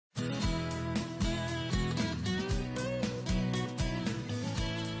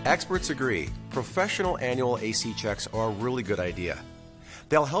Experts agree, professional annual AC checks are a really good idea.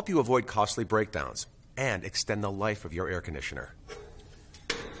 They'll help you avoid costly breakdowns and extend the life of your air conditioner.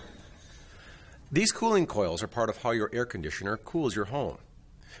 These cooling coils are part of how your air conditioner cools your home.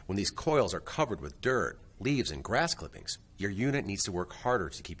 When these coils are covered with dirt, leaves, and grass clippings, your unit needs to work harder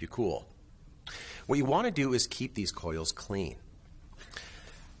to keep you cool. What you want to do is keep these coils clean.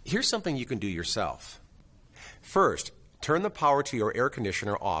 Here's something you can do yourself. First, turn the power to your air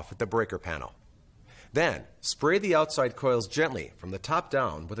conditioner off at the breaker panel. Then, spray the outside coils gently from the top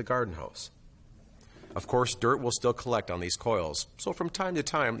down with a garden hose. Of course, dirt will still collect on these coils, so from time to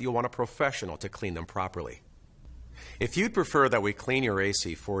time, you'll want a professional to clean them properly. If you'd prefer that we clean your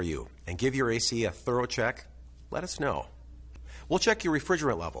AC for you and give your AC a thorough check, let us know. We'll check your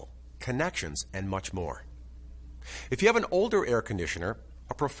refrigerant level, connections, and much more. If you have an older air conditioner,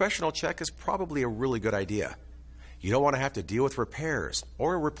 a professional check is probably a really good idea. You don't want to have to deal with repairs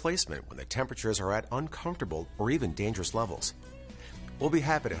or a replacement when the temperatures are at uncomfortable or even dangerous levels. We'll be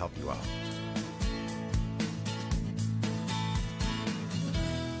happy to help you out.